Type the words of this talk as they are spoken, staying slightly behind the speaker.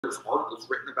was articles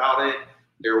written about it.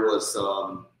 There was,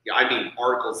 I mean,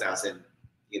 articles as in,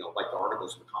 like the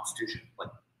articles of the Constitution, like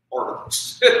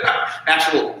articles,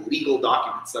 actual legal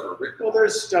documents that are written. Well,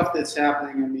 there's stuff that's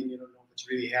happening. I mean, you don't know if it's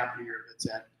really happening or if it's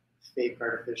that fake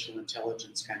artificial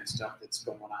intelligence kind of stuff that's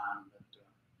going on.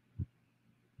 But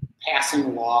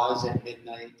passing laws at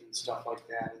midnight and stuff like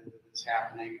that is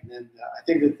happening. And then I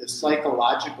think that the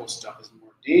psychological stuff is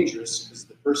more dangerous because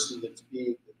the person that's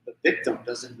being the victim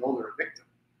doesn't know they're a victim.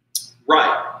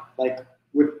 Right. Like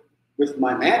with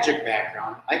my magic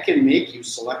background, I can make you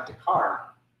select a card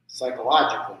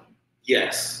psychologically.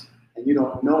 Yes. And you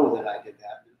don't know that I did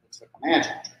that. It looks like a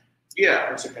magic trick. Yeah. It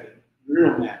looks like a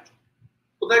real magic.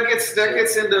 Well, that gets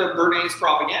into Bernays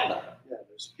propaganda. Yeah,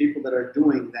 there's people that are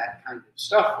doing that kind of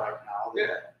stuff right now.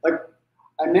 Yeah. Like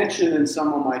I mentioned in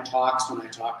some of my talks when I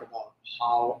talk about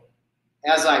how,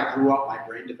 as I grew up, my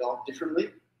brain developed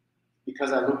differently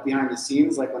because I look behind the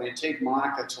scenes. Like when I take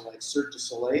Monica to like Cirque du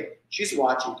Soleil, she's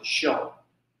watching the show.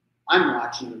 I'm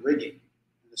watching the rigging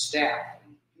and the staff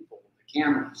and the people, the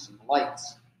cameras and the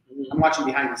lights. I'm watching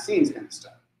behind the scenes kind of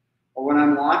stuff. Or when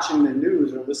I'm watching the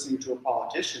news or listening to a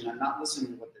politician, I'm not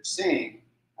listening to what they're saying.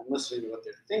 I'm listening to what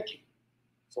they're thinking.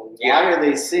 So why are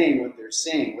they saying what they're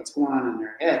saying? What's going on in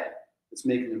their head that's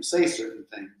making them say certain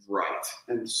things? Right.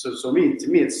 And to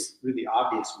me, it's really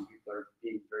obvious when people are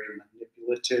being very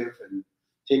manipulative and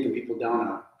taking people down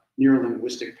a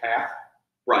neurolinguistic path.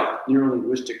 Right.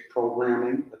 Neurolinguistic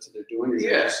programming. That's what they're doing.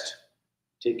 You're just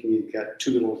you've got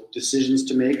two little decisions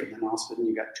to make, and then all of a sudden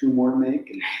you got two more to make,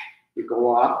 and you go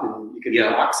off and you can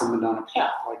rock someone down a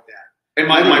path like that. And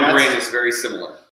my brain is very similar.